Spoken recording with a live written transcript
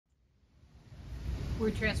We're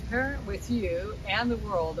transparent with you and the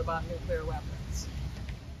world about nuclear weapons.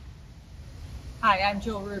 Hi, I'm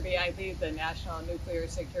Jill Hruby. I lead the National Nuclear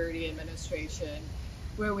Security Administration,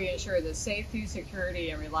 where we ensure the safety, security,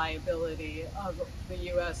 and reliability of the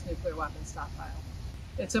U.S. nuclear weapons stockpile.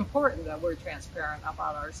 It's important that we're transparent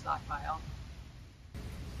about our stockpile.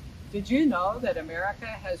 Did you know that America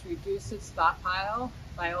has reduced its stockpile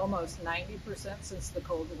by almost 90% since the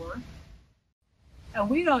Cold War? And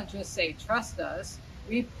we don't just say, trust us,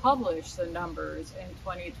 we publish the numbers in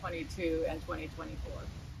 2022 and 2024.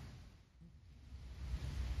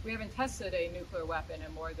 We haven't tested a nuclear weapon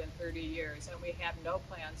in more than 30 years, and we have no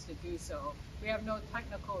plans to do so. We have no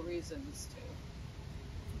technical reasons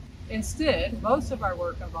to. Instead, most of our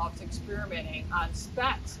work involves experimenting on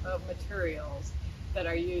specs of materials that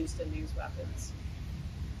are used in these weapons.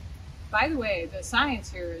 By the way, the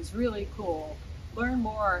science here is really cool. Learn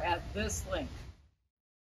more at this link.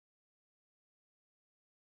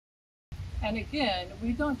 And again,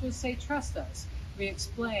 we don't just say trust us. We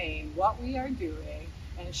explain what we are doing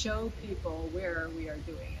and show people where we are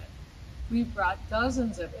doing it. We've brought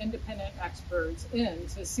dozens of independent experts in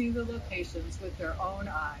to see the locations with their own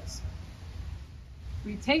eyes.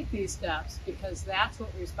 We take these steps because that's what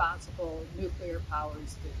responsible nuclear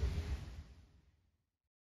powers do.